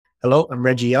Hello, I'm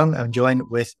Reggie Young. I'm joined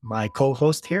with my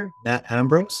co-host here, Matt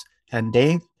Ambrose and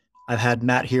Dave. I've had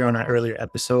Matt here on an earlier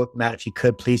episode. Matt, if you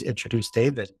could please introduce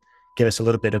Dave and give us a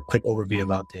little bit of quick overview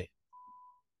about Dave.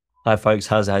 Hi, folks.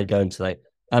 How's it going today?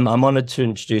 I'm honored to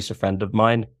introduce a friend of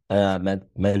mine,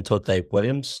 mentor Dave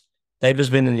Williams. Dave has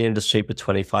been in the industry for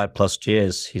 25 plus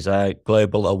years. He's a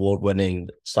global award winning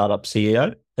startup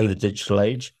CEO in the digital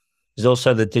age. He's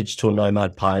also the digital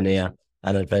nomad pioneer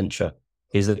and adventurer.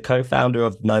 He's the co founder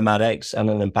of NomadX and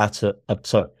an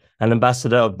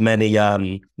ambassador of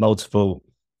many multiple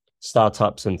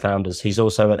startups and founders. He's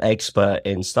also an expert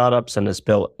in startups and has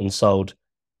built and sold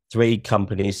three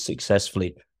companies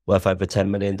successfully worth over $10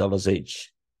 million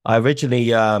each. I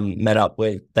originally met up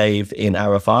with Dave in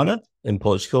Arafana in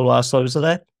Portugal last I was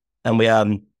there, and we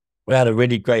had a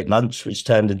really great lunch, which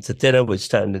turned into dinner, which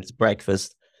turned into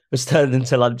breakfast, which turned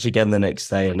into lunch again the next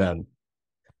day, and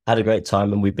had a great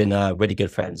time. And we've been really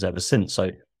good friends ever since.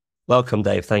 So, welcome,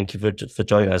 Dave. Thank you for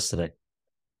joining us today.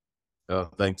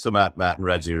 Oh, thanks so much, Matt and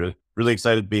Reggie. Really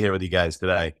excited to be here with you guys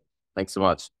today. Thanks so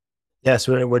much. Yes,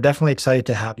 we're definitely excited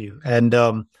to have you. And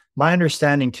my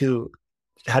understanding too,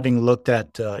 having looked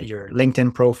at your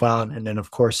LinkedIn profile and then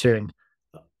of course hearing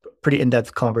pretty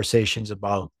in-depth conversations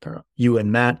about you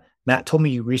and Matt. Matt told me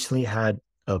you recently had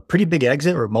a pretty big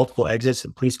exit or multiple exits.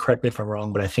 And please correct me if I'm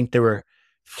wrong, but I think there were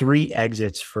three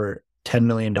exits for $10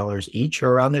 million each or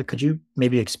around there. Could you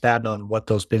maybe expand on what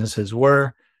those businesses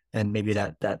were and maybe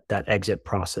that exit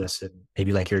process and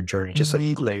maybe like your journey, just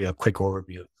like a quick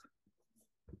overview?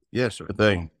 Yeah, sure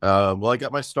thing. Well, I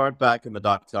got my start back in the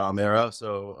dot-com era,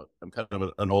 so I'm kind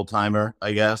of an old timer,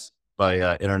 I guess,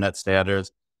 by internet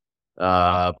standards.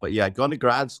 But yeah, I'd gone to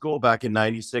grad school back in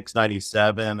 96,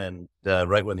 97, and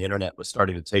right when the internet was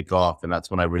starting to take off. And that's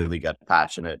when I really got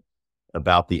passionate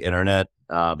about the internet.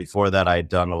 Before that, I had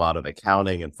done a lot of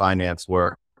accounting and finance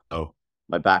work. So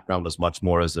my background was much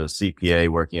more as a CPA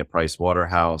working at Price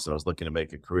Waterhouse, and I was looking to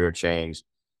make a career change.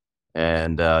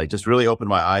 And it just really opened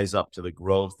my eyes up to the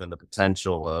growth and the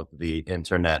potential of the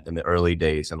internet in the early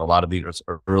days. And a lot of these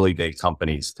early day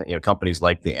companies, companies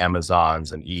like the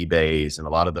Amazons and eBays and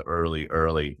a lot of the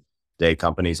early day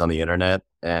companies on the internet.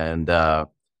 And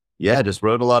yeah, just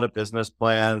wrote a lot of business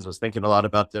plans, was thinking a lot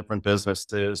about different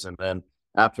businesses. And then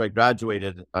after I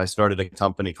graduated, I started a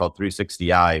company called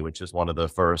 360i, which is one of the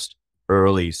first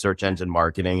early search engine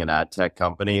marketing and ad tech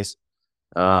companies.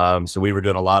 So we were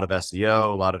doing a lot of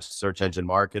SEO, a lot of search engine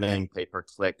marketing,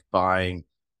 pay-per-click buying.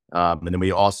 And then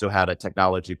we also had a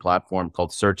technology platform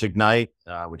called Search Ignite,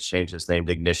 which changed its name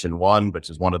to Ignition One,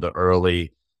 which is one of the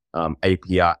early ad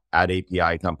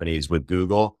API companies with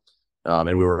Google. And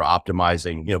we were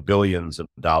optimizing, billions of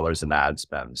dollars in ad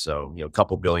spend. So, a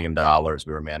couple $1 billion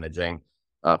we were managing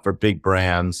for big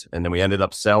brands. And then we ended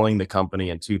up selling the company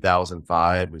in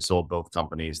 2005. We sold both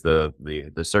companies, the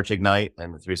Search Ignite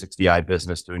and the 360i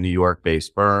business, to a New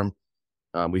York-based firm.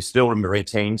 We still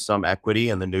retained some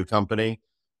equity in the new company.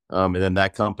 And then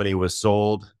that company was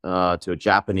sold to a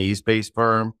Japanese-based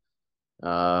firm,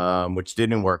 which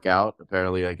didn't work out.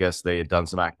 Apparently, I guess they had done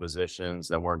some acquisitions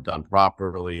that weren't done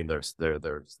properly. Their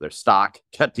stock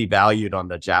got devalued on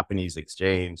the Japanese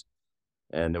exchange.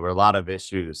 And there were a lot of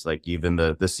issues, like even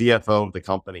the CFO of the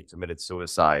company committed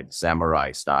suicide,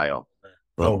 samurai style,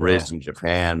 from bridge in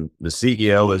Japan. The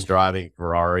CEO was driving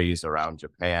Ferraris around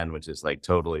Japan, which is like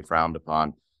totally frowned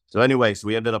upon. So anyway, so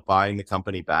we ended up buying the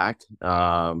company back.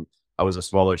 I was a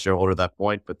smaller shareholder at that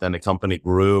point, but then the company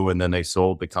grew and then they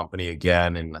sold the company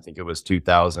again. And I think it was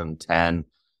 2010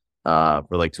 for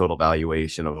like total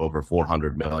valuation of over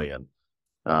 400 million.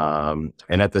 And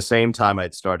at the same time,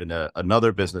 I'd started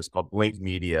another business called Blink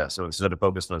Media. So instead of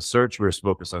focused on search, we were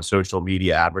focused on social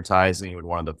media advertising. We were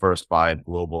one of the first 5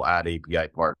 global ad API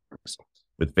partners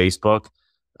with Facebook.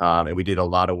 And we did a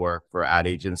lot of work for ad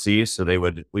agencies. So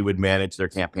we would manage their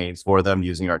campaigns for them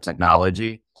using our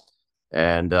technology.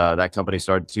 And that company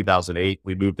started in 2008.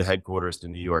 We moved the headquarters to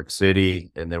New York City,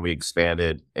 and then we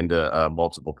expanded into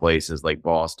multiple places like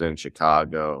Boston,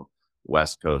 Chicago,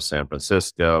 West Coast, San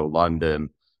Francisco,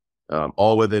 London,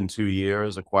 all within 2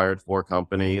 years, acquired 4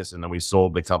 companies. And then we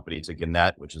sold the company to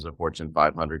Gannett, which is a Fortune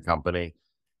 500 company.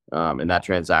 And that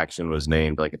transaction was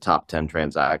named like a top 10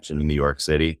 transaction in New York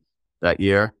City that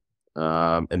year.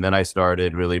 And then I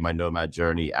started really my nomad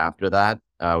journey after that.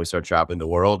 We started traveling the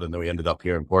world, and then we ended up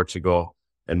here in Portugal.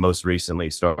 And most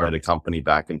recently started a company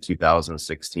back in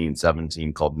 2016,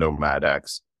 17 called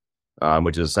NomadX,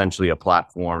 which is essentially a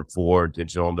platform for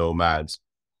digital nomads,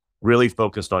 really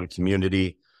focused on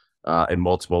community in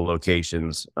multiple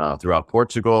locations throughout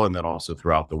Portugal, and then also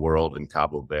throughout the world in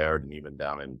Cabo Verde and even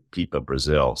down in Pipa,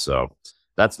 Brazil. So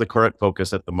that's the current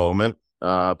focus at the moment.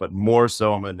 but more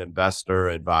so I'm an investor,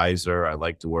 advisor. I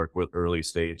like to work with early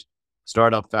stage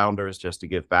startup founders just to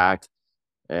give back.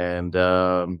 And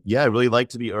yeah, I really like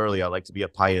to be early. I like to be a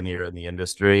pioneer in the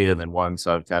industry. And then once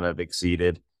I've kind of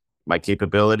exceeded my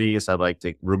capabilities, I'd like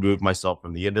to remove myself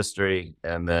from the industry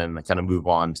and then kind of move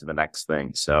on to the next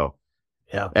thing. So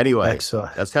Yeah. anyway,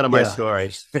 Excellent. that's kind of my Yeah.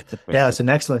 story. Yeah, it's an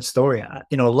excellent story.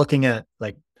 Looking at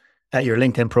at your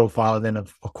LinkedIn profile, and then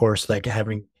of course, like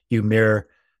having you mirror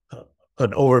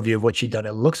an overview of what you've done,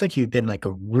 it looks like you've been like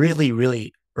a really,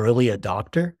 really early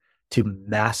adopter to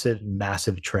massive,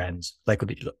 massive trends. Like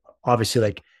obviously,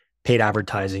 like paid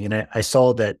advertising, and I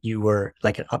saw that you were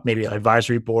like maybe an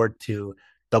advisory board to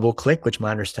DoubleClick, which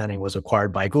my understanding was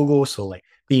acquired by Google. So like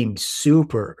being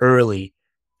super early,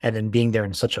 and then being there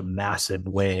in such a massive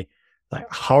way. Like,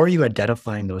 how are you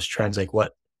identifying those trends? Like,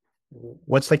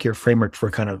 what's like your framework for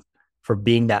for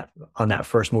being that on that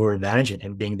first mover advantage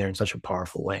and being there in such a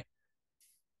powerful way?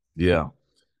 Yeah.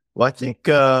 Well, I think,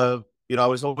 I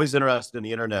was always interested in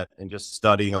the internet and just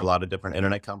studying a lot of different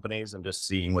internet companies and just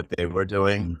seeing what they were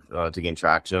doing to gain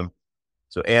traction.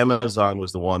 So Amazon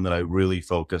was the one that I really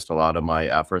focused a lot of my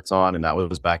efforts on. And that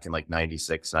was back in like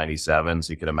 96, 97.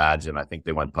 So you can imagine, I think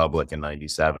they went public in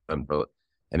 97, and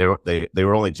they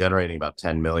were only generating about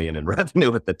 10 million in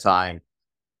revenue at the time.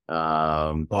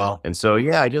 Wow. And so,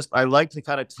 yeah, I like to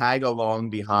kind of tag along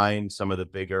behind some of the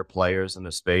bigger players in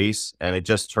the space. And it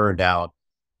just turned out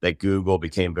that Google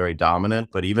became very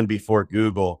dominant. But even before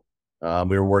Google,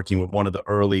 we were working with one of the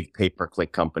early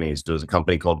pay-per-click companies. There was a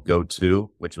company called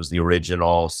GoTo, which was the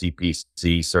original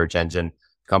CPC search engine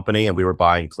company. And we were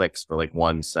buying clicks for like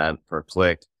 1 cent per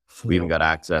click. We even got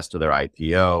access to their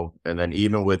IPO. And then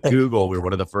even with Google, we were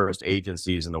one of the first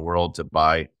agencies in the world to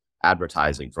buy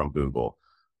advertising from Google.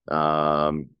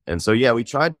 And so, yeah, we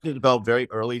tried to develop very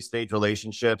early stage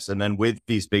relationships. And then with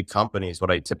these big companies,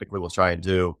 what I typically will try and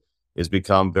do is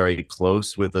become very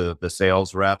close with the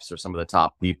sales reps or some of the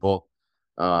top people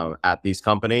at these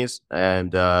companies.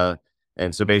 And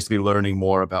so basically learning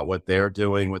more about what they're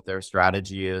doing, what their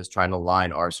strategy is, trying to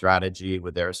align our strategy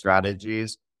with their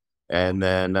strategies. And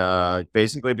then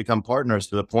basically become partners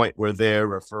to the point where they're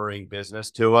referring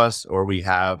business to us, or we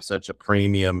have such a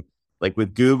premium. Like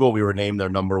with Google, we were named their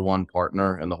 #1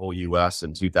 partner in the whole US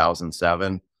in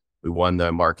 2007. We won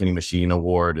the Marketing Machine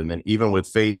Award. And then even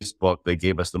with Facebook, they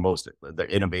gave us the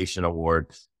Innovation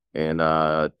Award in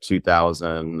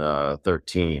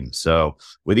 2013. So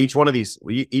with each one of these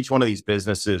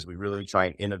businesses, we really try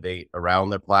and innovate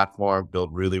around their platform,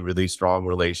 build really, really strong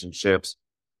relationships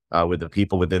with the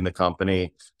people within the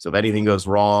company. So if anything goes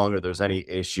wrong or there's any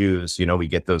issues, we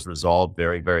get those resolved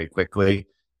very, very quickly,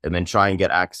 and then try and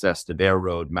get access to their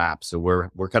roadmap. So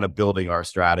we're kind of building our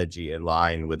strategy in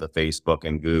line with the Facebook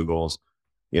and Google's,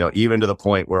 even to the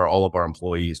point where all of our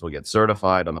employees will get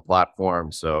certified on the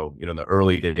platform. So, in the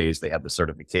early days, they had the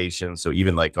certification. So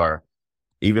even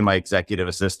even my executive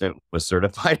assistant was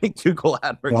certified in Google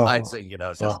advertising,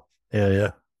 Wow.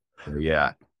 Yeah.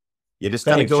 Yeah. You just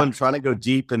kind of trying to go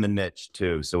deep in the niche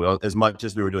too. So as much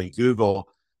as we were doing Google,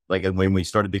 like when we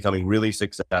started becoming really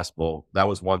successful, that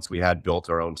was once we had built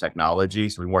our own technology.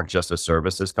 So we weren't just a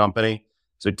services company.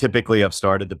 So typically I've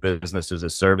started the business as a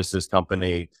services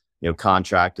company,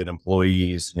 contracted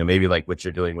employees, maybe like what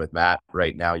you're doing with Matt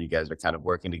right now. You guys are kind of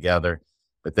working together.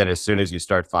 But then as soon as you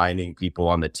start finding people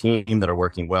on the team that are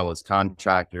working well as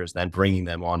contractors, then bringing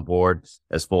them on board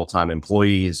as full-time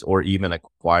employees, or even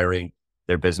acquiring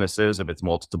their businesses, if it's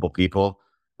multiple people,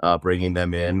 bringing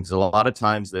them in. Because a lot of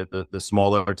times the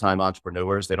smaller time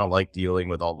entrepreneurs, they don't like dealing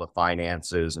with all the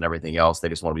finances and everything else. They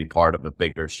just want to be part of a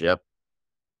bigger ship.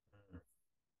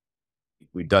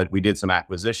 We did some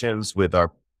acquisitions with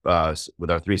our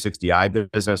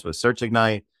 360i business with Search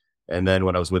Ignite. And then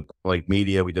when I was with Blink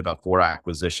Media, we did about 4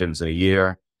 acquisitions in a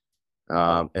year.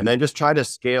 And then just try to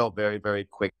scale very, very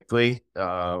quickly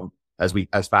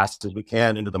as fast as we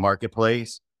can into the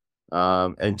marketplace.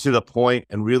 And to the point,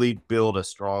 and really build a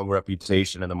strong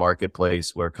reputation in the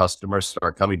marketplace where customers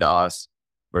start coming to us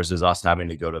versus us having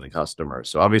to go to the customers.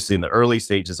 So obviously in the early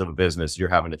stages of a business, you're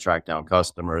having to track down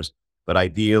customers, but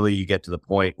ideally you get to the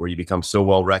point where you become so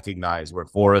well recognized where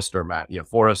Forrester,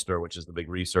 which is the big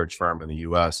research firm in the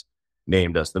US,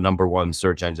 named us the #1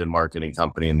 search engine marketing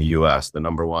company in the US, the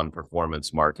 #1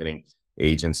 performance marketing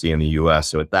agency in the US.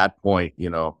 So at that point,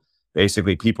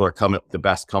 basically people are coming, the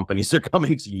best companies are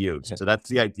coming to you. So that's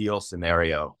the ideal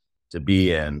scenario to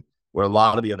be in, where a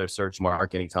lot of the other search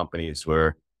marketing companies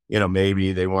were,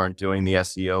 maybe they weren't doing the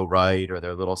SEO right, or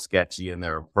they're a little sketchy in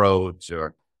their approach,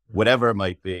 or whatever it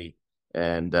might be.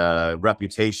 And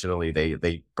reputationally,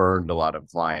 they burned a lot of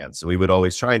clients. So we would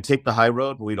always try and take the high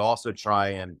road, but we'd also try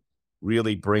and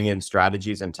really bring in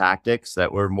strategies and tactics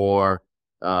that were more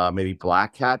maybe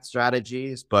black hat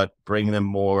strategies, but bring them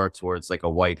more towards like a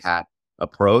white hat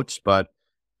approach, but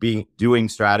doing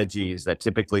strategies that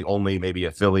typically only maybe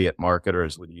affiliate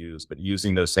marketers would use, but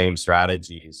using those same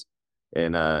strategies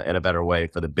in a better way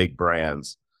for the big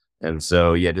brands. And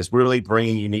so, yeah, just really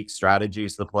bringing unique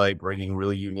strategies to play, bringing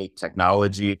really unique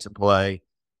technology to play.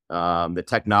 The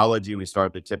technology we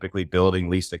started typically building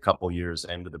at least a couple years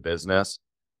into the business.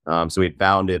 So we had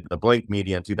founded the Blink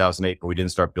Media in 2008, but we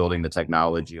didn't start building the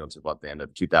technology until about the end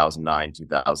of 2009,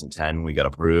 2010, we got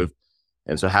approved.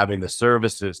 And so having the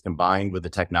services combined with the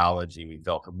technology, we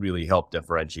felt could really help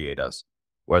differentiate us.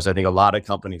 Whereas I think a lot of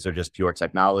companies are just pure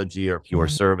technology or pure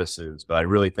services, but I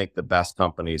really think the best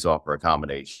companies offer a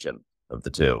combination of the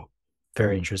two.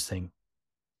 Very interesting.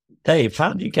 Dave,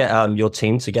 how did you get your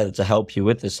team together to help you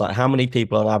with this? Like, how many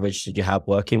people on average did you have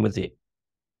working with you?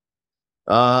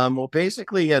 Well,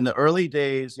 basically in the early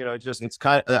days, it's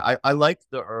kind of, I like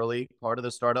the early part of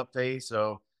the startup phase.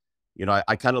 So,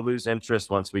 I kind of lose interest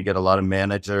once we get a lot of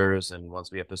managers and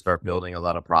once we have to start building a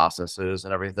lot of processes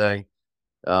and everything.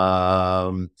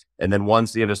 And then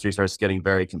once the industry starts getting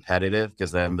very competitive,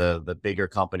 because then the bigger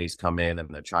companies come in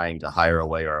and they're trying to hire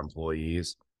away our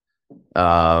employees.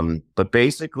 But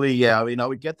basically, yeah, I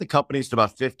would get the companies to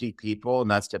about 50 people, and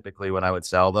that's typically when I would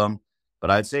sell them. But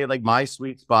I'd say like my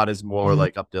sweet spot is more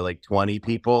like up to like 20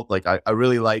 people. Like I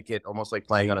really like it, almost like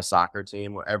playing on a soccer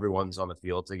team where everyone's on the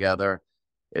field together.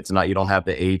 It's not, you don't have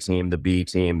the A team, the B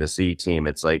team, the C team.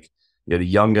 It's like, the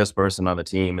youngest person on the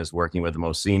team is working with the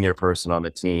most senior person on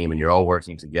the team, and you're all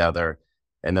working together.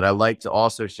 And then I like to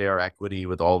also share equity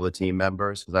with all the team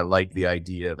members because I like the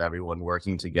idea of everyone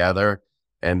working together.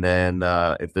 And then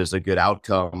if there's a good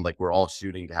outcome, like we're all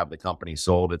shooting to have the company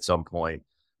sold at some point,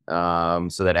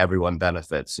 so that everyone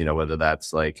benefits, whether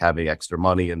that's like having extra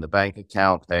money in the bank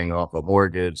account, paying off a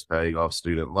mortgage, paying off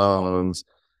student loans,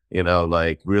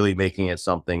 like really making it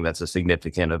something that's a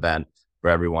significant event for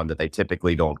everyone that they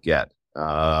typically don't get.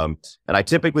 And I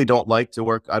typically don't like to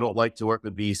work. I don't like to work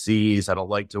with VCs. I don't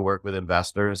like to work with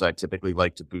investors. I typically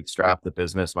like to bootstrap the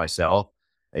business myself.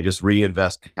 I just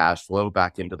reinvest cash flow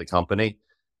back into the company,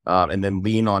 and then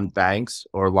lean on banks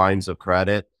or lines of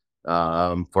credit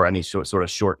for any sort of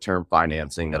short-term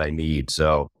financing that I need.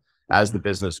 So as the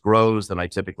business grows, then I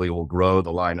typically will grow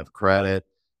the line of credit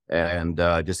and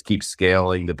just keep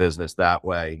scaling the business that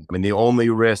way. I mean, the only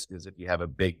risk is if you have a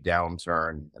big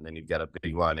downturn and then you've got a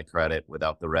big line of credit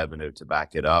without the revenue to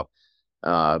back it up.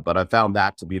 But I found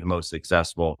that to be the most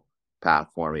successful path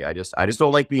for me. I just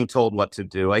don't like being told what to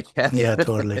do, I guess. Yeah,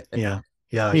 totally. Yeah.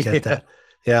 I get that.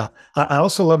 Yeah. I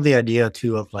also love the idea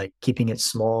too of like keeping it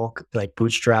small, like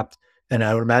bootstrapped. And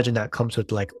I would imagine that comes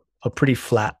with like a pretty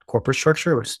flat corporate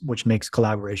structure, which makes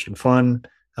collaboration fun,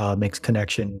 makes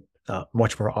connection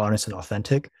much more honest and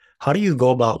authentic. How do you go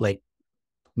about like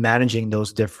managing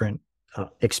those different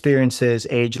experiences,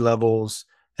 age levels,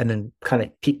 and then kind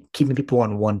of keeping people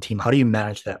on one team? How do you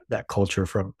manage that culture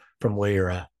from where you're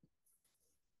at?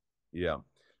 Yeah.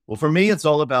 Well, for me, it's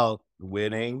all about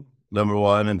winning, number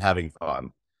one, and having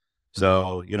fun.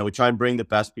 So, we try and bring the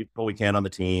best people we can on the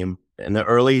team. In the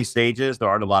early stages, there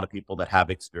aren't a lot of people that have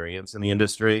experience in the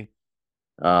industry.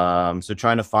 So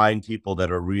trying to find people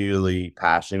that are really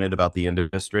passionate about the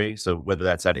industry. So whether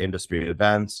that's at industry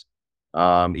events,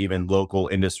 even local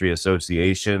industry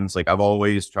associations, like I've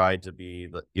always tried to be,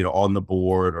 on the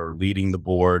board or leading the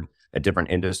board at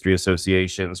different industry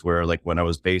associations where like when I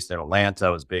was based in Atlanta, I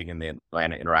was big in the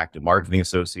Atlanta Interactive Marketing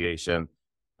Association.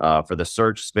 For the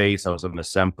search space, I was in the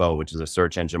SEMPO, which is a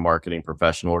search engine marketing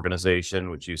professional organization,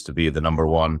 which used to be the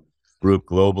 #1 group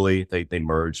globally. They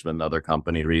merged with another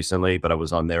company recently, but I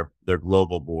was on their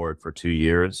global board for 2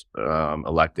 years,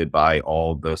 elected by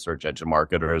all the search engine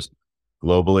marketers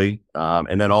globally.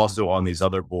 And then also on these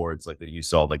other boards, like that you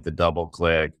saw, like the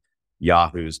DoubleClick,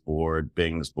 Yahoo's board,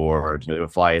 Bing's board. They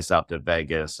would fly us out to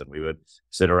Vegas and we would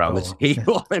sit around the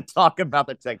table and talk about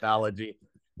the technology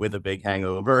with a big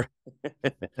hangover.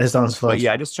 That sounds fun. But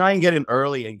yeah, I just try and get in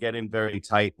early and get in very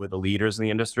tight with the leaders in the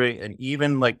industry and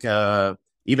even like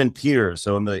even peers.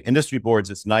 So in the industry boards,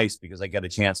 it's nice because I get a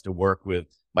chance to work with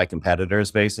my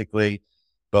competitors basically,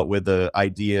 but with the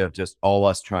idea of just all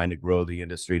us trying to grow the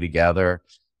industry together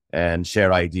and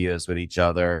share ideas with each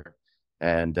other.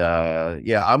 And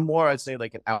yeah, I'm more, I'd say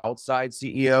like an outside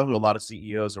CEO. A lot of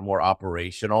CEOs are more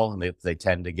operational and they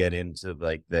tend to get into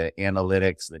like the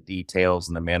analytics, the details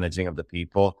and the managing of the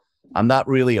people. I'm not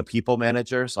really a people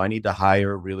manager, so I need to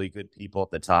hire really good people at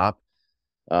the top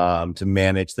to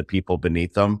manage the people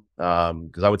beneath them.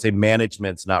 Because I would say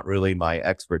management's not really my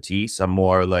expertise. I'm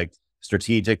more like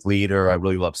strategic leader. I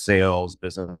really love sales,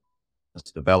 business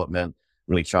development,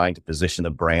 really trying to position the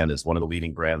brand as one of the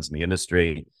leading brands in the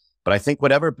industry. But I think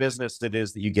whatever business it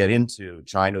is that you get into,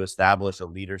 trying to establish a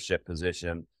leadership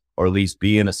position, or at least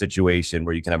be in a situation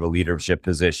where you can have a leadership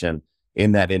position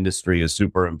in that industry, is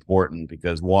super important,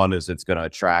 because one is it's going to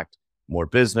attract more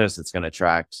business, it's going to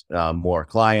attract more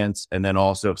clients. And then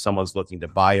also, if someone's looking to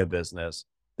buy a business,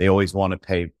 they always want to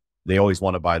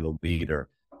buy the leader.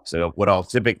 So what I'll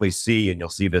typically see, and you'll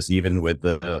see this even with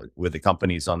the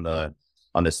companies on the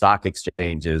stock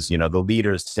exchanges, the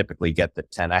leaders typically get the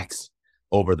 10x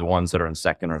over the ones that are in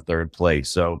second or third place.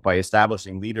 So by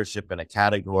establishing leadership in a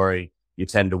category, you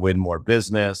tend to win more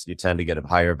business, you tend to get a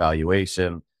higher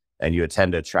valuation, and you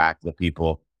tend to attract the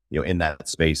people, in that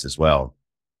space as well.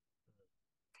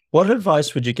 What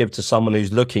advice would you give to someone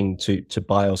who's looking to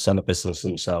buy or sell a business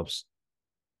themselves?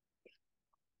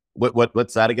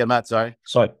 What's that again, Matt? Sorry.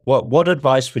 What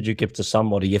advice would you give to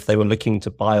somebody if they were looking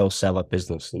to buy or sell a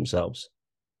business themselves?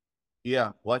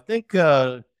 Yeah, well, I think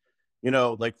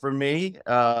like for me,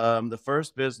 the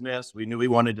first business, we knew we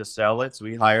wanted to sell it, so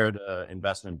we hired an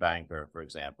investment banker, for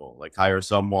example. Like, hire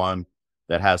someone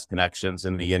that has connections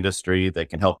in the industry that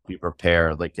can help you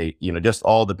prepare, like, just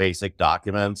all the basic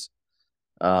documents.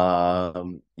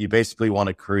 You basically want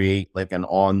to create like an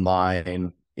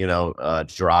online,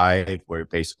 drive where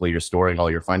basically you're storing all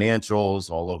your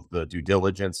financials, all of the due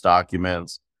diligence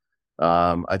documents.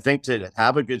 I think to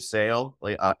have a good sale,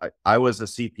 like I was a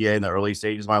CPA in the early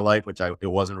stages of my life, which it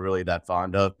wasn't really that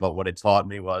fond of, but what it taught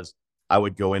me was I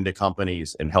would go into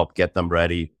companies and help get them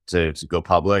ready to go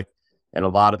public. And a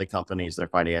lot of the companies, their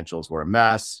financials were a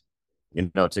mess.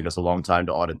 It took us a long time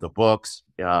to audit the books.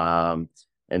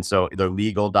 And so their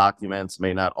legal documents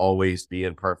may not always be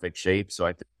in perfect shape. So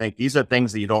I think these are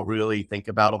things that you don't really think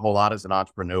about a whole lot as an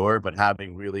entrepreneur, but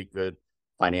having really good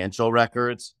financial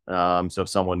records. So if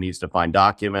someone needs to find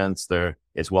documents,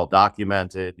 it's well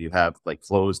documented. You have like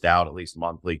closed out at least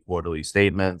monthly, quarterly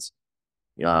statements.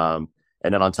 And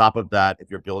then on top of that, if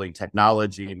you're building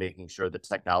technology, making sure the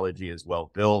technology is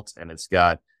well built and it's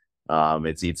got,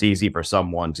 it's easy for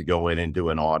someone to go in and do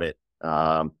an audit,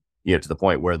 to the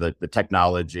point where the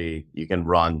technology, you can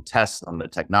run tests on the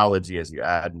technology as you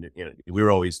add. We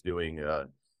were always doing,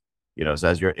 so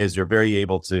as you're very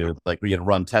able to, like, we can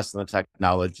run tests on the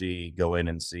technology, go in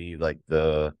and see like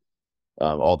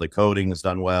all the coding is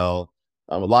done well.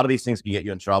 A lot of these things can get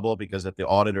you in trouble, because if the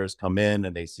auditors come in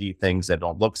and they see things that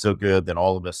don't look so good, then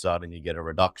all of a sudden you get a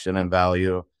reduction in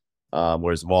value.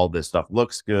 Whereas if all this stuff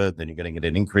looks good, then you're going to get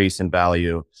an increase in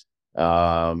value.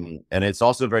 And it's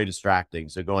also very distracting.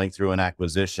 So going through an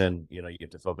acquisition, you have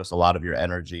to focus a lot of your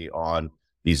energy on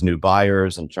these new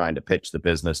buyers and trying to pitch the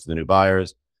business to the new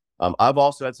buyers. I've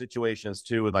also had situations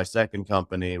too with my second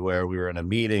company where we were in a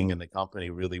meeting and the company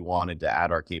really wanted to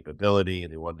add our capability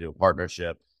and they wanted to do a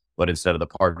partnership. But instead of the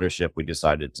partnership, we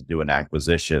decided to do an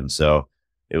acquisition. So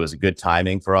it was a good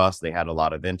timing for us. They had a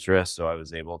lot of interest. So I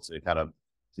was able to kind of,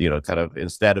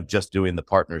 instead of just doing the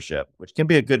partnership, which can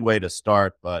be a good way to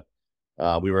start, but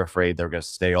we were afraid they were going to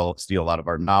steal a lot of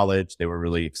our knowledge. They were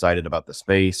really excited about the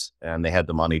space and they had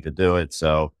the money to do it.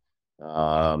 So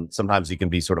sometimes you can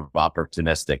be sort of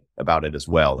opportunistic about it as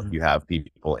well. If you have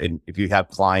people, and if you have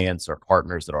clients or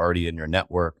partners that are already in your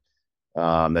network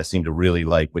that seem to really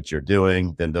like what you're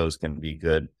doing, then those can be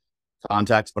good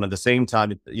contacts. But at the same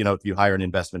time, if you hire an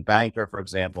investment banker, for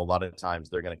example, a lot of times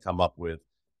they're going to come up with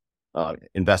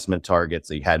investment targets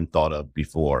that you hadn't thought of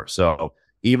before. So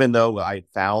even though I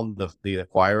found the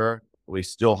acquirer, we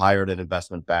still hired an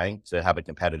investment bank to have a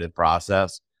competitive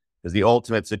process, because the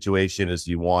ultimate situation is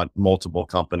you want multiple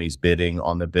companies bidding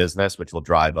on the business, which will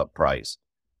drive up price.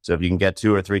 So if you can get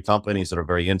 2 or 3 companies that are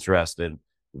very interested,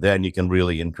 then you can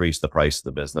really increase the price of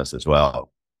the business as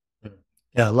well.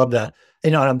 Yeah, I love that.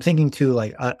 I'm thinking too,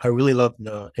 like, I really love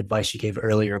the advice you gave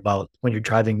earlier about when you're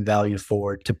driving value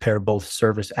forward to pair both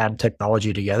service and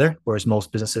technology together, whereas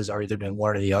most businesses are either doing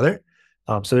one or the other.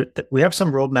 So we have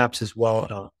some roadmaps as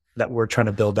well that we're trying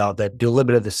to build out that do a little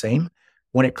bit of the same.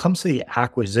 When it comes to the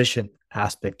acquisition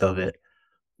aspect of it,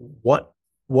 what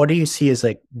do you see as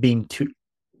like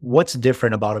what's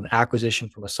different about an acquisition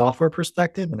from a software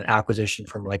perspective and an acquisition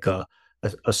from like a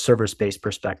service-based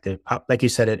perspective? Like you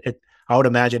said, I would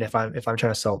imagine if I'm trying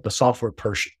to sell the software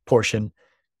portion,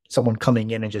 someone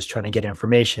coming in and just trying to get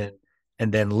information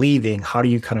and then leaving, how do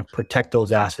you kind of protect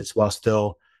those assets while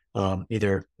still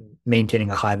either maintaining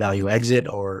a high value exit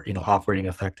or operating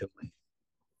effectively?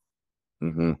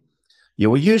 Mm-hmm. Yeah,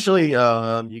 well, usually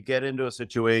you get into a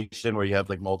situation where you have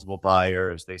like multiple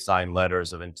buyers. They sign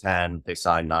letters of intent. They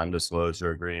sign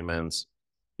non-disclosure agreements.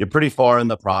 You're pretty far in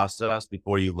the process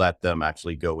before you let them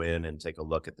actually go in and take a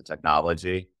look at the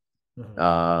technology.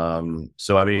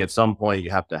 So I mean, at some point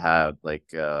you have to have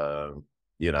like,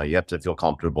 you know, you have to feel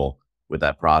comfortable with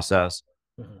that process.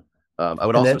 Mhm. I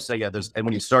would And also then, say, yeah, and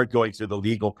when you start going through the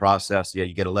legal process, yeah,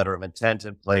 you get a letter of intent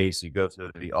in place, you go through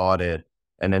the audit,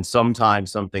 and then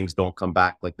sometimes some things don't come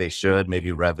back like they should.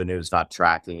 Maybe revenue is not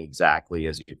tracking exactly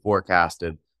as you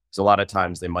forecasted. So a lot of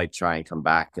times they might try and come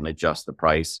back and adjust the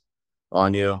price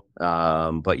on you.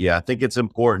 But yeah, I think it's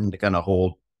important to kind of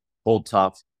hold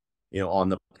tough, you know, on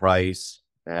the price.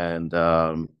 And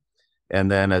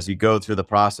then as you go through the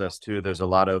process too, there's a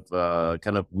lot of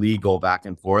kind of legal back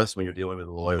and forth when you're dealing with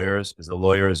lawyers, because the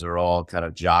lawyers are all kind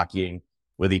of jockeying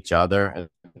with each other, and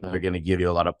they're going to give you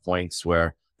a lot of points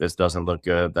where this doesn't look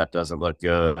good, that doesn't look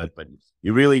good. But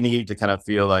you really need to kind of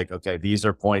feel like, okay, these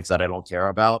are points that I don't care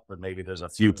about, but maybe there's a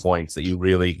few points that you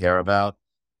really care about.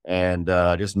 And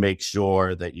just make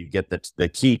sure that you get the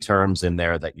key terms in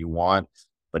there that you want,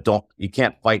 but you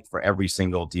can't fight for every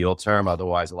single deal term.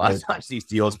 Otherwise, a lot of times these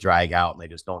deals drag out and they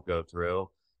just don't go through.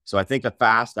 So I think a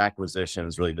fast acquisition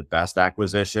is really the best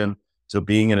acquisition. So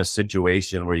being in a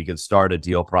situation where you can start a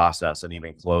deal process and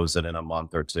even close it in a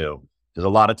month or two, because a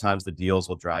lot of times the deals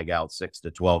will drag out 6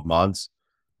 to 12 months.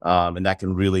 And that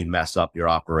can really mess up your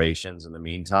operations in the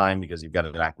meantime, because you've got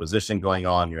an acquisition going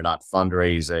on, you're not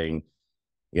fundraising.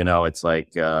 You know, it's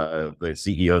like the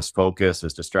CEO's focus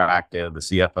is distracted, the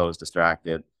CFO is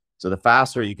distracted. So the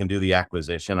faster you can do the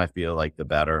acquisition, I feel like the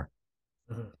better.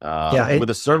 Mhm. Yeah, With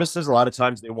the services, a lot of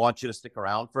times they want you to stick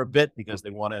around for a bit because they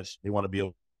want to be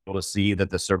able to see that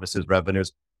the services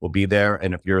revenues will be there.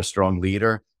 And if you're a strong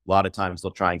leader, a lot of times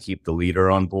they'll try and keep the leader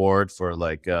on board for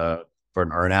like for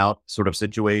an earnout sort of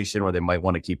situation, where they might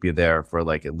want to keep you there for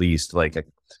like at least like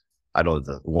I don't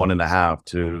know, 1.5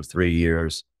 to 3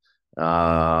 years.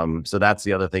 So that's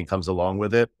the other thing comes along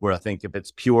with it, where I think if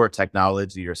it's pure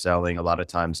technology you're selling, a lot of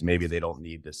times maybe they don't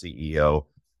need the CEO,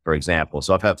 for example.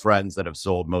 So I've had friends that have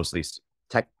sold mostly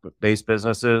tech-based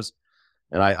businesses,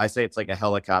 and I say it's like a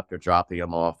helicopter dropping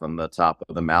them off on the top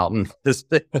of the mountain. They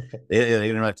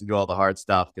don't have to do all the hard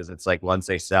stuff, because it's like once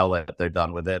they sell it, they're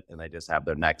done with it, and they just have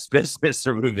their next business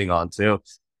they're moving on to.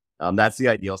 That's the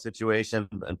ideal situation.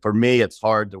 And for me, it's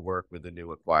hard to work with a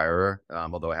new acquirer,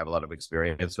 although I have a lot of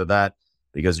experience with that,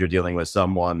 because you're dealing with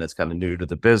someone that's kind of new to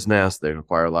the business. They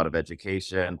require a lot of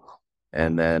education.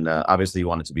 And then obviously you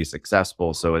want it to be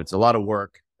successful. So it's a lot of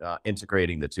work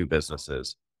integrating the two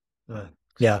businesses.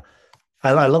 Yeah.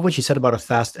 I love what you said about a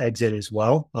fast exit as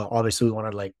well. Obviously, we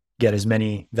want to like get as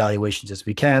many valuations as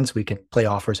we can so we can play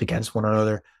offers against one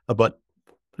another. But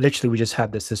literally, we just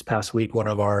had this past week. One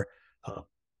of our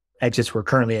exits we're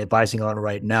currently advising on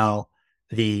right now,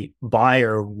 the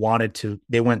buyer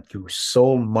they went through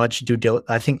so much due diligence,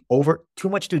 I think over too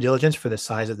much due diligence for the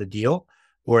size of the deal,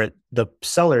 where the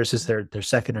sellers is their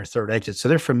second or third exit. So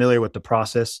they're familiar with the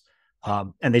process.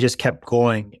 And they just kept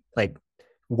going like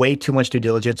way too much due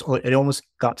diligence. It almost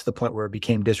got to the point where it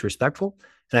became disrespectful.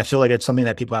 And I feel like it's something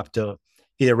that people have to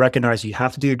either recognize you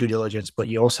have to do your due diligence, but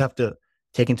you also have to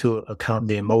take into account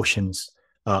the emotions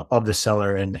of the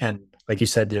seller. And like you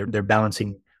said, they're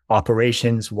balancing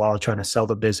operations while trying to sell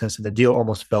the business. And the deal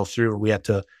almost fell through. We had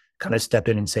to kind of step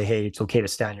in and say, hey, it's okay to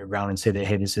stand your ground and say that,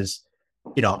 hey, this is,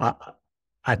 you know,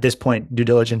 at this point, due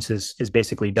diligence is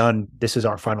basically done. This is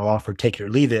our final offer. Take it or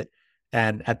leave it.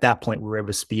 And at that point, we were able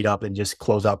to speed up and just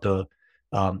close out the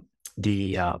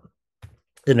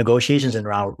negotiations. And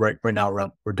right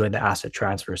now we're doing the asset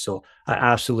transfer. So I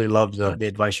absolutely love the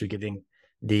advice you're giving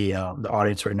the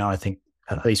audience right now. I think,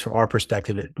 at least from our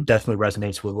perspective, it definitely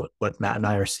resonates with what Matt and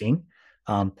I are seeing.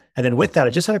 And then with that, I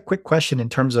just had a quick question in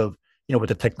terms of, you know, with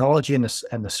the technology and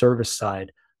the service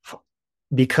side,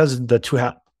 because the two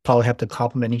probably have to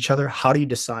complement each other. How do you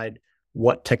decide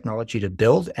what technology to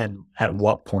build and at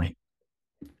what point?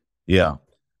 Yeah.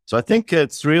 So I think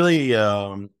it's really,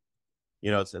 you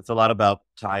know, it's a lot about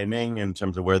timing in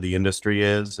terms of where the industry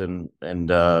is. And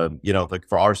you know, like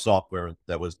for our software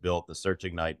that was built, the Search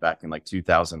Ignite, back in like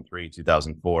 2003,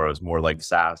 2004, it was more like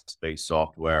SaaS-based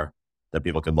software that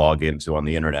people could log into on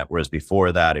the internet. Whereas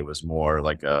before that, it was more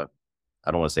like I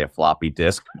don't want to say a floppy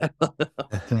disk,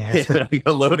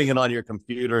 loading it on your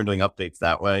computer and doing updates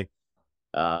that way.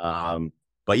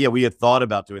 But yeah, we had thought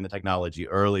about doing the technology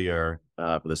earlier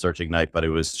for the Search Ignite, but it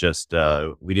was just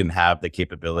we didn't have the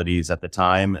capabilities at the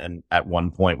time. And at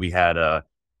one point, we had a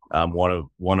guy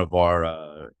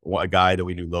that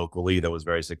we knew locally that was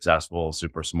very successful,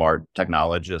 super smart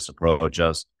technologist approach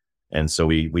us, and so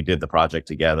we did the project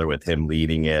together with him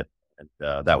leading it, and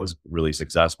that was really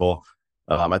successful.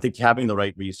 I think having the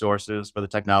right resources for the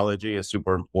technology is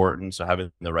super important. So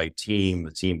having the right team,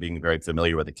 the team being very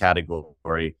familiar with the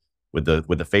category, with the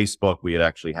Facebook, we had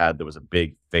actually there was a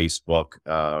big Facebook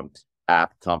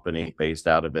app company based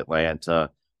out of Atlanta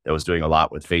that was doing a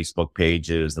lot with Facebook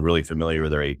pages. They're really familiar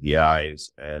with their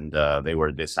APIs, and they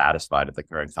were dissatisfied at the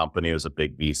current company. It was a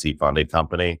big VC funded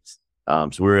company. So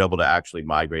we were able to actually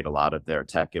migrate a lot of their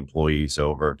tech employees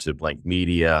over to Blank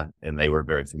Media, and they were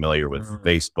very familiar with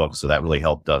Facebook. So that really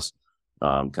helped us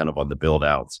kind of on the build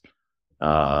outs.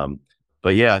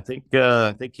 But yeah, I think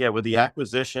with the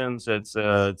acquisitions, it's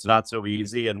not so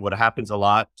easy. And what happens a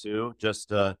lot too,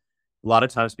 just a lot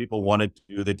of times people want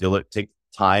to do take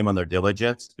time on their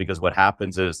diligence, because what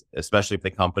happens is, especially if the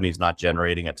company's not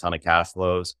generating a ton of cash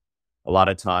flows, a lot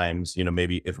of times,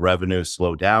 maybe if revenues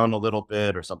slow down a little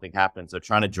bit or something happens, they're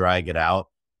trying to drag it out.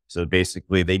 So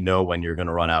basically they know when you're going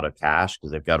to run out of cash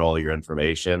because they've got all your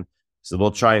information. So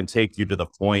they'll try and take you to the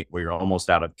point where you're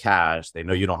almost out of cash. They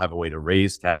know you don't have a way to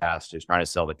raise cash. They're trying to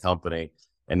sell the company.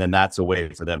 And then that's a way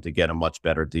for them to get a much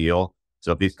better deal.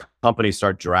 So if these companies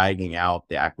start dragging out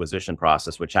the acquisition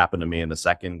process, which happened to me in the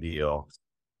second deal,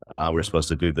 we were supposed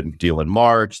to do the deal in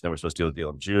March, then we're supposed to do the deal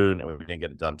in June, and we didn't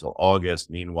get it done until August.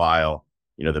 Meanwhile,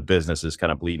 the business is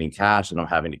kind of bleeding cash, and I'm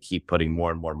having to keep putting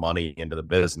more and more money into the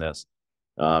business.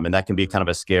 And that can be kind of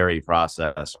a scary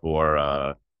process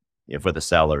for the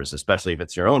sellers, especially if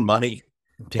it's your own money.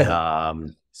 Yeah.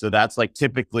 So that's like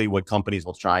typically what companies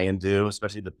will try and do,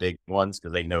 especially the big ones,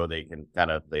 because they know they can kind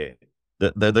of,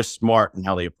 they're smart in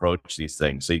how they approach these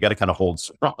things. So you got to kind of hold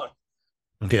strong.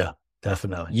 Yeah,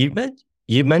 definitely.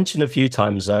 You mentioned a few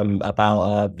times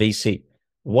about VC.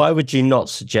 Why would you not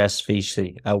suggest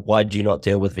VC? Why do you not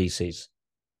deal with VCs?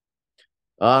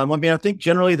 I mean, I think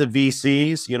generally the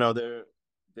VCs,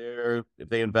 they're if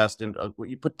they invest in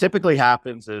what typically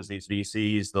happens is these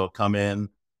VCs, they'll come in,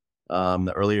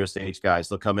 the earlier stage guys,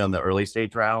 they'll come in the early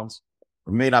stage rounds,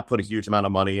 or may not put a huge amount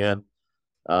of money in,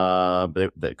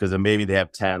 but because maybe they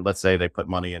have 10, let's say they put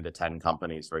money into 10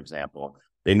 companies, for example.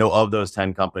 They know of those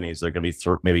 10 companies, there are going to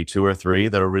be maybe 2 or 3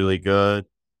 that are really good.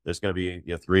 There's going to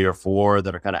be 3 or 4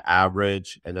 that are kind of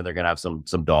average, and then they're going to have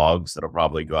some dogs that'll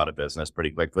probably go out of business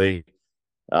pretty quickly.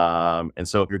 And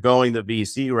so if you're going the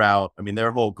VC route, I mean,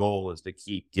 their whole goal is to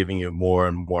keep giving you more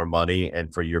and more money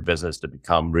and for your business to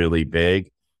become really big.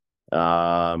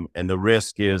 And the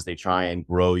risk is they try and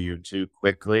grow you too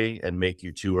quickly and make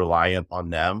you too reliant on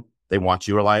them. They want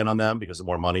you reliant on them because the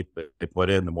more money they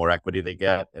put in, the more equity they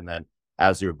get. And then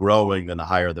as you're growing, then the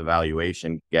higher the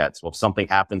valuation gets. Well, if something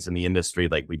happens in the industry,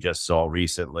 like we just saw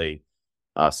recently,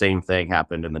 same thing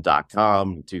happened in the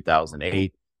 .com in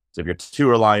 2008. So if you're too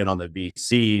reliant on the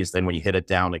VCs, then when you hit a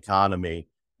down economy,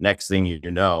 next thing you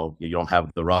know, you don't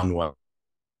have the runway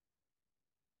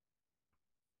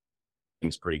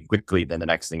things pretty quickly. Then the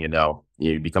next thing you know,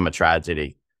 you become a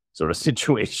tragedy sort of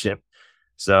situation.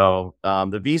 So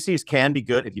the VCs can be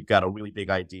good if you've got a really big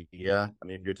idea. I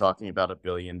mean, if you're talking about $1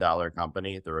 billion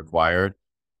company, they're required.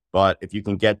 But if you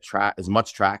can get as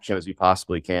much traction as you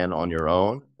possibly can on your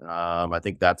own, I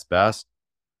think that's best.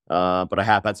 But I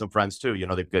have had some friends too.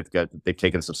 They've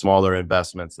taken some smaller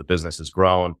investments. The business has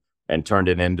grown and turned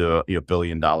it into a $1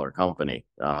 billion company.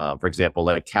 For example,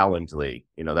 like Calendly,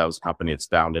 that was a company that's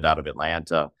founded out of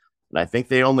Atlanta, and I think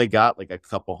they only got like a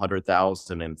couple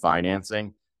 $100,000 in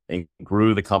financing and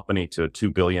grew the company to a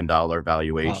 $2 billion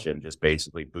valuation. Wow. Just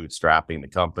basically bootstrapping the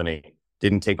company.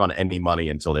 Didn't take on any money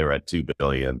until they were at $2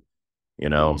 billion.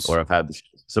 Nice. Or I've had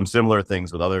some similar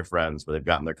things with other friends where they've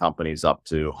gotten their companies up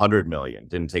to 100 million,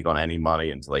 didn't take on any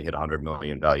money until they hit 100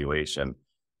 million valuation.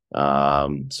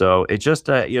 So it's just,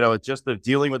 it's just the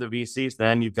dealing with the VCs.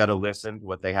 Then you've got to listen to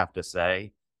what they have to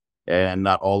say. And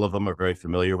not all of them are very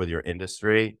familiar with your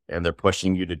industry, and they're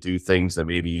pushing you to do things that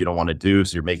maybe you don't want to do.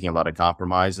 So you're making a lot of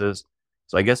compromises.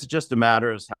 So I guess it just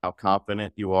matters how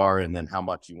confident you are, and then how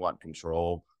much you want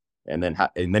control. And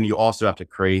then you also have to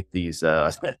create these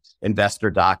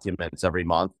investor documents every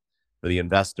month for the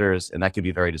investors. And that can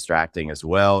be very distracting as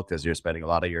well, because you're spending a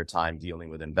lot of your time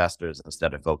dealing with investors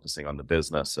instead of focusing on the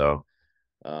business. So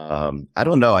I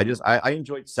don't know. I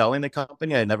enjoyed selling the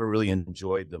company. I never really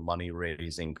enjoyed the money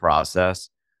raising process.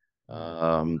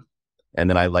 And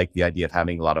then I like the idea of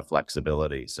having a lot of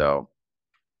flexibility. So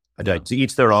to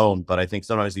each their own, but I think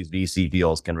sometimes these VC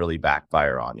deals can really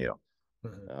backfire on you.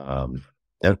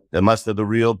 Unless they're the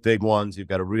real big ones, you've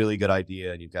got a really good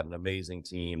idea and you've got an amazing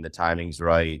team, the timing's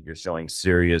right, you're showing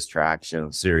serious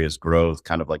traction, serious growth,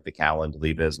 kind of like the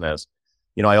Calendly business.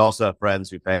 I also have friends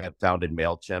who founded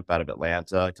MailChimp out of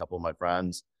Atlanta, a couple of my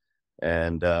friends,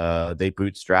 and they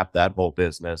bootstrapped that whole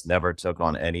business, never took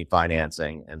on any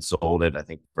financing, and sold it, I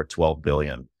think, for $12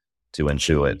 billion to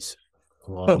Intuit.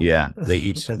 Wow. Yeah,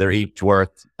 they're each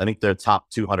worth, I think they're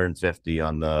top 250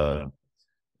 on the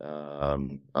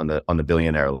on the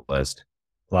billionaire list.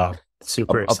 Wow.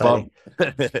 Super Above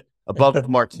exciting. above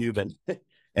Mark Cuban.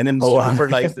 And then Oh, wow. super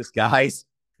nicest guys,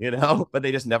 but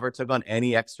they just never took on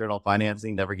any external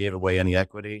financing, never gave away any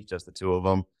equity, just the two of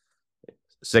them,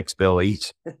 $6 billion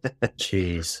each.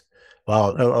 Jeez.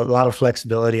 Wow. A lot of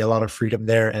flexibility, a lot of freedom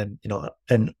there. And,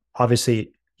 and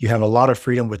obviously you have a lot of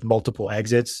freedom with multiple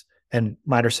exits. And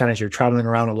my understanding is you're traveling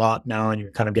around a lot now and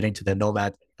you're kind of getting to the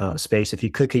nomad space. If you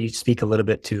could you speak a little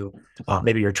bit to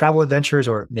maybe your travel adventures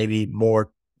or maybe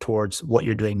more towards what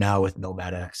you're doing now with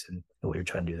Nomad X and what you're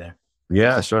trying to do there?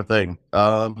 Yeah, sure thing.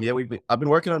 I've been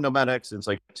working on Nomad X since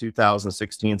like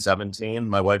 2016, 17.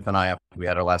 My wife and I, after we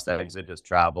had our last exit, just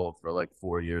traveled for like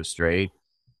 4 years straight.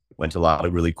 Went to a lot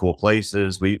of really cool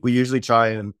places. We usually try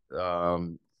and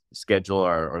schedule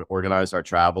or organize our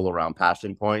travel around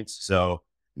passion points. So,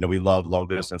 we love long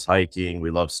distance hiking. We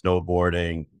love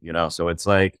snowboarding, so it's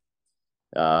like,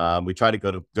 we try to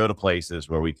go to places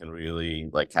where we can really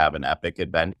like have an epic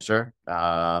adventure.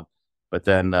 But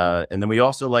then, and then we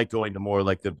also like going to more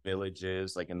like the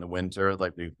villages, like in the winter,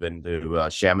 like we've been to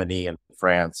Chamonix in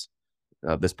France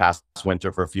this past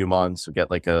winter for a few months. We get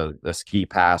like a ski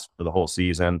pass for the whole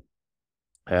season.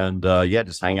 And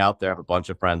just hang out there, have a bunch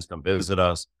of friends come visit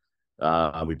us.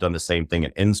 We've done the same thing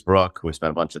in Innsbruck. We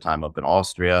spent a bunch of time up in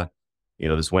Austria.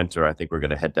 This winter, I think we're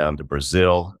going to head down to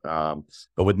Brazil.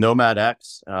 But with Nomad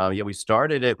X, we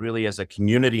started it really as a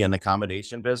community and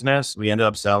accommodation business. We ended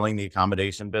up selling the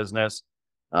accommodation business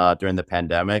during the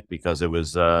pandemic because it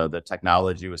was the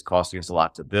technology was costing us a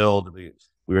lot to build. We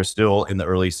were still in the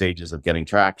early stages of getting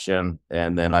traction.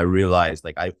 And then I realized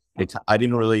like I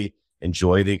didn't really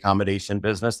enjoy the accommodation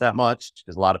business that much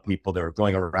because a lot of people, they were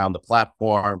going around the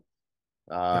platform,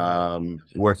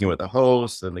 working with the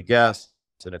hosts and the guests,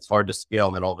 and it's hard to scale.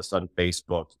 And then all of a sudden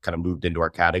Facebook kind of moved into our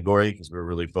category because we were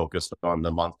really focused on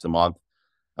the month-to-month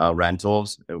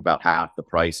rentals, about half the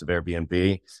price of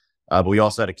Airbnb. But we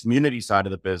also had a community side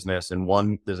of the business.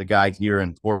 And there's a guy here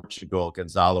in Portugal,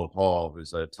 Gonzalo Hall,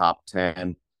 who's a top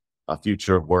 10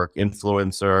 future of work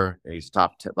influencer. He's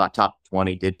top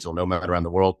 20 digital nomad around the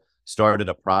world. Started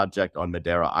a project on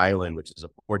Madeira Island, which is a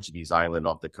Portuguese island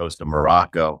off the coast of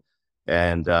Morocco.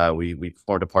 And we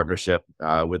formed a partnership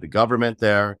with the government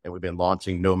there, and we've been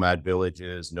launching nomad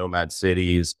villages, nomad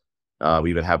cities. We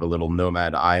even have a little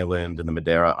nomad island in the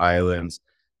Madeira Islands,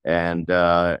 and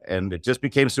it just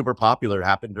became super popular. It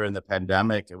happened during the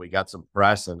pandemic, and we got some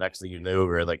press. And next thing you knew, we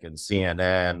were like in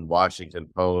CNN, Washington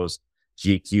Post,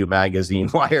 GQ magazine,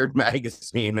 Wired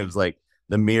magazine. It was like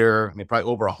the Mirror. I mean,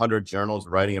 probably over 100 journals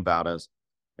writing about us.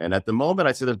 And at the moment,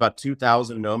 I'd say there's about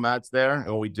 2,000 nomads there.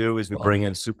 And what we do is we bring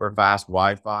in super fast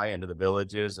Wi-Fi into the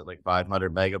villages at like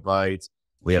 500 megabytes.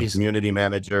 We have community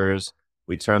managers.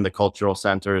 We turn the cultural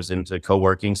centers into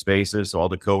co-working spaces. So all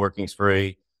the co-working's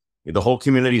free. The whole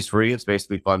community is free. It's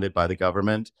basically funded by the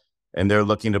government. And they're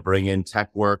looking to bring in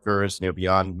tech workers.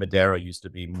 Beyond Madeira used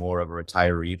to be more of a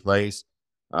retiree place.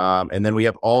 And then we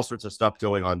have all sorts of stuff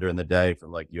going on during the day,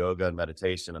 from like yoga and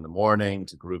meditation in the morning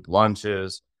to group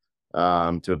lunches,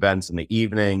 to events in the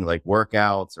evening, like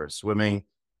workouts or swimming.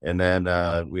 And then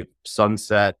we have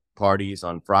sunset parties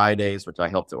on Fridays, which I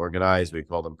help to organize. We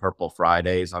call them Purple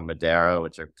Fridays on Madeira,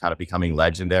 which are kind of becoming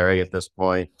legendary at this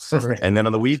point. And then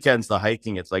on the weekends, the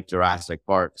hiking, it's like Jurassic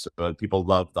Park. So people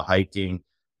love the hiking.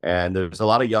 And there's a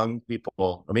lot of young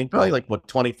people. I mean, probably like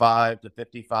 25 to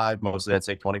 55, mostly I'd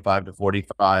say 25 to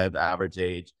 45, average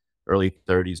age, early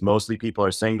 30s. Mostly people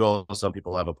are single. Some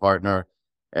people have a partner.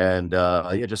 And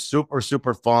just super,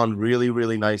 super fun, really,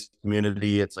 really nice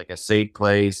community. It's like a safe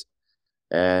place.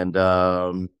 And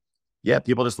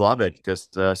people just love it because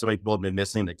so many people have been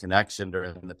missing the connection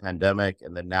during the pandemic.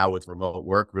 And then now with remote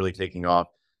work really taking off,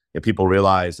 people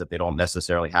realize that they don't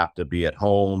necessarily have to be at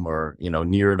home or,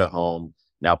 near to home.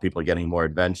 Now people are getting more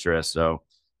adventurous. So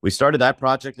we started that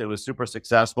project. It was super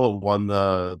successful. It won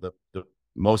the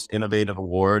most innovative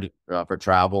award for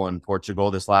travel in Portugal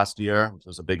this last year, which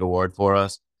was a big award for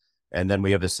us. And then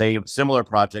we have the similar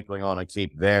project going on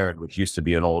Cape Verde, which used to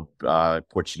be an old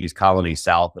Portuguese colony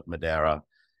south of Madeira.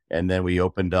 And then we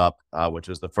opened up, which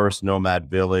was the first nomad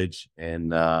village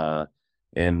in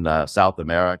South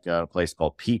America, a place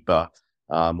called Pipa,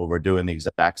 where we're doing the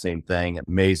exact same thing.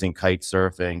 Amazing kite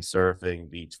surfing,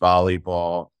 beach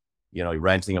volleyball.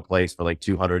 Renting a place for like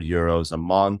 200 euros a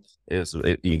month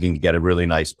you can get a really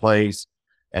nice place,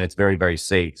 and it's very, very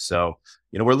safe. So,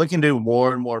 we're looking to do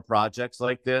more and more projects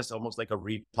like this, almost like a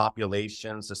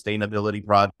repopulation, sustainability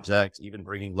projects, even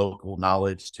bringing local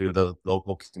knowledge to the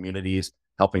local communities,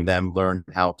 helping them learn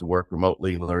how to work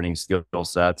remotely, learning skill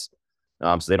sets,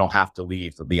 so they don't have to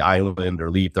leave the island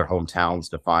or leave their hometowns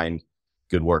to find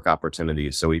good work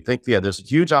opportunities. So we think, yeah, there's a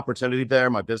huge opportunity there.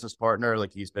 My business partner,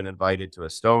 like he's been invited to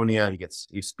Estonia.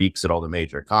 He speaks at all the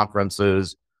major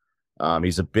conferences.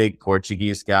 He's a big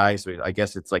Portuguese guy. So I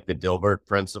guess it's like the Dilbert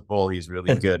principle. He's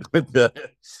really good with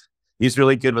he's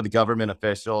really good with the government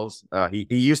officials. He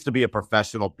used to be a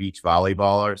professional beach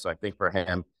volleyballer. So I think for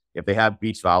him, if they have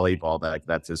beach volleyball,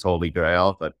 that's his holy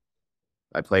grail. But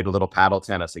I played a little paddle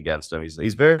tennis against him.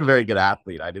 He's very, very good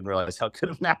athlete. I didn't realize how good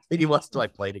of an athlete he was till I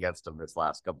played against him this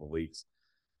last couple of weeks.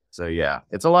 So yeah,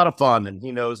 it's a lot of fun, and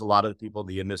he knows a lot of the people in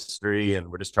the industry, and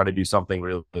we're just trying to do something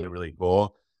really, really, really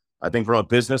cool. I think from a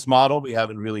business model, we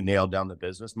haven't really nailed down the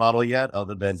business model yet,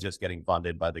 other than just getting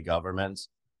funded by the governments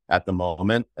at the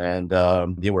moment. And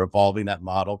we're evolving that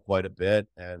model quite a bit.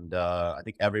 And I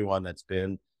think everyone that's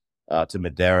been to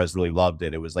Madeira has really loved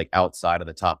it. It was like outside of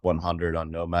the top 100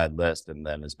 on Nomad list, and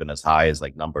then it's been as high as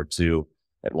like number 2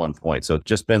 at one point. So it's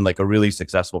just been like a really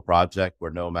successful project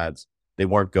where nomads, they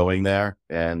weren't going there.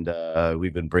 And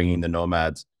we've been bringing the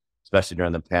nomads, especially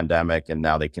during the pandemic, and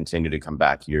now they continue to come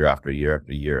back year after year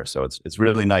after year. So it's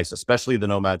really nice, especially the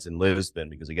nomads in Lisbon,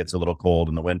 because it gets a little cold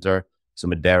in the winter. So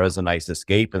Madeira is a nice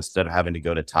escape instead of having to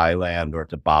go to Thailand or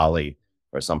to Bali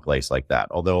or someplace like that.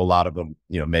 Although a lot of them,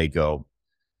 may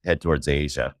head towards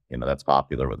Asia. That's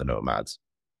popular with the nomads.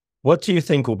 What do you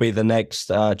think will be the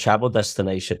next travel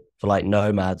destination for like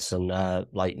nomads and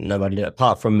like nomad,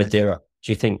 apart from Madeira?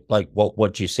 Do you think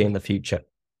what do you see in the future?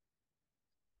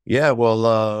 Yeah,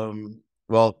 well,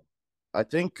 I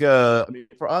think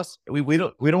for us, we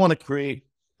don't want to create.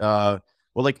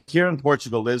 Like here in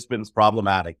Portugal, Lisbon's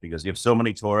problematic because you have so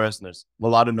many tourists and there's a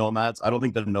lot of nomads. I don't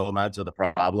think the nomads are the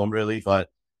problem really,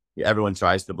 but everyone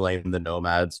tries to blame the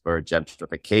nomads for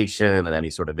gentrification and any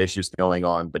sort of issues going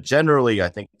on. But generally, I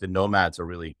think the nomads are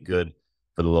really good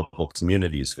for the local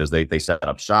communities because they set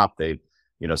up shop. They,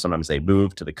 sometimes they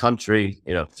move to the country,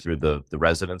 through the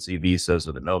residency visas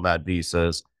or the nomad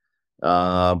visas.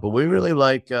 But we really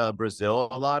like Brazil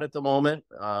a lot at the moment.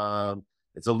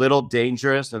 It's a little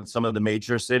dangerous in some of the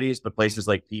major cities, but places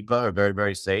like Pipa are very,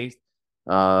 very safe.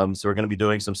 So we're going to be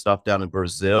doing some stuff down in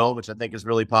Brazil, which I think is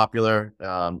really popular.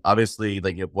 Obviously,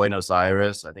 like Buenos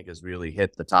Aires, I think has really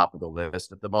hit the top of the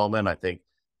list at the moment. I think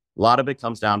a lot of it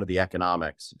comes down to the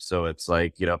economics. So it's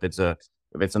like, if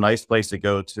it's a nice place to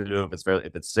go to,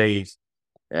 if it's safe,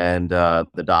 and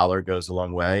the dollar goes a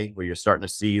long way, where you're starting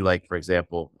to see, like, for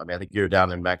example, I think you're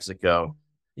down in Mexico.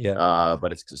 Yeah.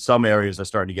 But some areas are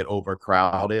starting to get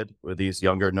overcrowded with these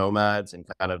younger nomads and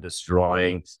kind of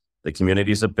destroying the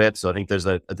communities a bit. So I think there's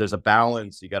a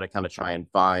balance you got to kind of try and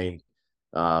find,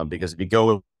 because if you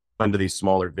go into these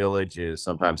smaller villages,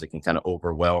 sometimes it can kind of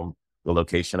overwhelm the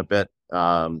location a bit.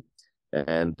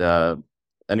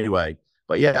 Anyway,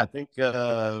 but yeah, I think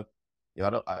I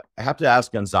have to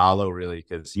ask Gonzalo really,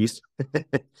 because he's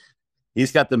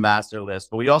got the master list.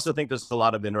 But we also think there's a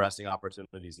lot of interesting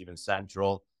opportunities, even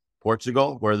central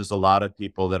Portugal, where there's a lot of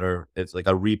people it's like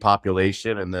a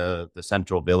repopulation in the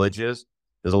central villages.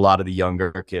 There's a lot of the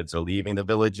younger kids are leaving the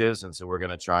villages. And so we're going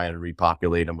to try and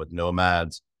repopulate them with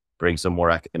nomads, bring some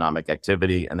more economic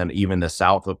activity. And then even the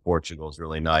south of Portugal is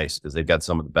really nice because they've got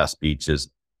some of the best beaches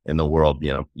in the world.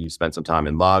 You spent some time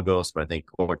in Lagos, but I think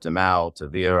Portimao,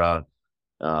 Tavira,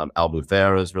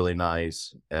 Albufeira is really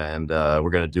nice. And we're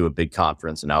going to do a big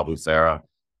conference in Albufeira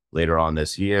later on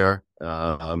this year.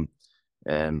 Yeah.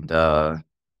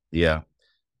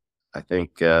 I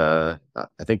think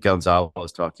Gonzalo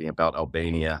was talking about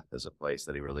Albania as a place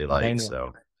that he really likes.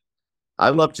 So I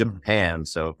love Japan.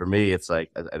 So for me, it's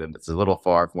like, it's a little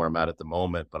far from where I'm at the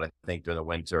moment, but I think during the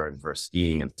winter and for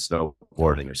skiing and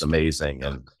snowboarding, it's amazing.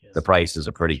 And the prices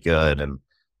are pretty good. And,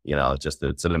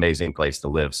 it's an amazing place to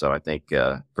live. So I think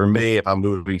for me, if I'm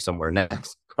moving somewhere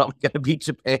next, probably going to be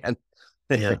Japan.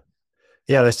 Yeah,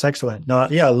 that's excellent. No,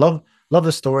 yeah, love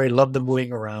the story. Love the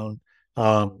moving around.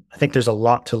 I think there's a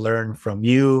lot to learn from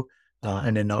you.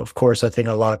 And then, of course, I think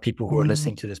a lot of people who are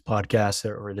listening to this podcast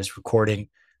or this recording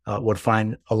would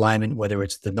find alignment, whether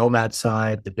it's the nomad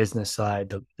side, the business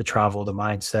side, the travel, the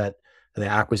mindset, the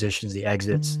acquisitions, the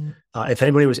exits. If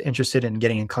anybody was interested in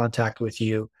getting in contact with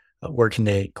you, where can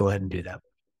they go ahead and do that?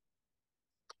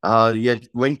 Yeah,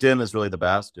 LinkedIn is really the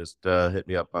best. Just hit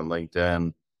me up on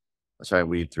LinkedIn. I'll try and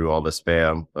weed through all the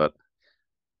spam, but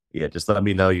yeah, just let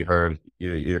me know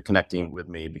you're connecting with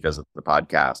me because of the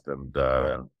podcast, and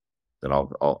then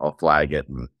I'll flag it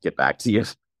and get back to you.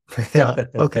 Yeah.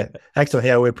 Okay. Excellent.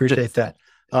 Yeah, we appreciate that.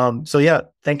 So yeah,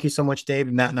 thank you so much, Dave.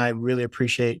 Matt and I really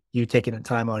appreciate you taking the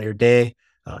time out of your day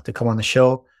to come on the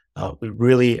show. We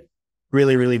really,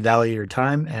 really, really value your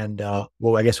time, and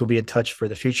I guess we'll be in touch for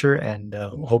the future, and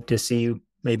hope to see you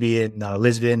maybe in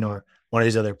Lisbon or one of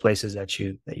these other places that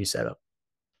you set up.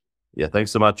 Yeah,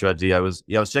 thanks so much, Reggie. I was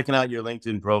checking out your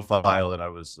LinkedIn profile, and I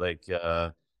was like,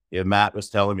 Matt was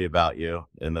telling me about you,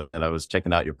 and I was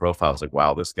checking out your profile. I was like,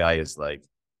 wow, this guy is like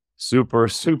super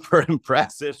super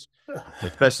impressive,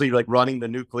 especially like running the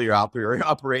nuclear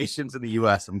operations in the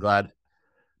U.S. I'm glad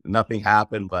nothing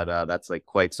happened, but that's like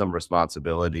quite some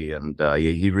responsibility, and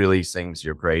he really sings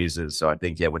your praises. So I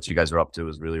think what you guys are up to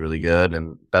is really really good,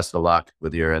 and best of luck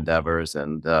with your endeavors,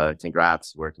 and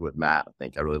congrats working with Matt. I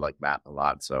think I really like Matt a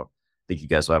lot, so I think you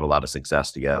guys will have a lot of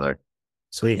success together.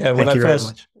 Sweet. Yeah, Thank you very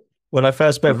much. when I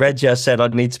first met Reggie, I said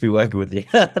I'd need to be working with you.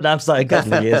 That's like a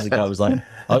couple of years ago. I was like,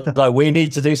 we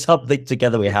need to do something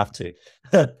together. We have to.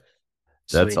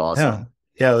 That's awesome.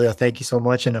 Yeah, thank you so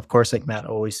much. And of course, like Matt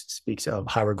always speaks of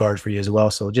high regard for you as well.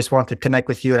 So just want to connect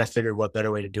with you, and I figured what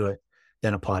better way to do it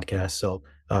than a podcast. So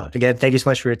again, thank you so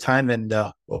much for your time, and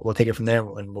we'll take it from there,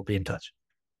 and we'll be in touch.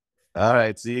 All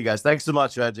right, see you guys. Thanks so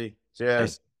much, Reggie.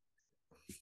 Cheers. Thanks.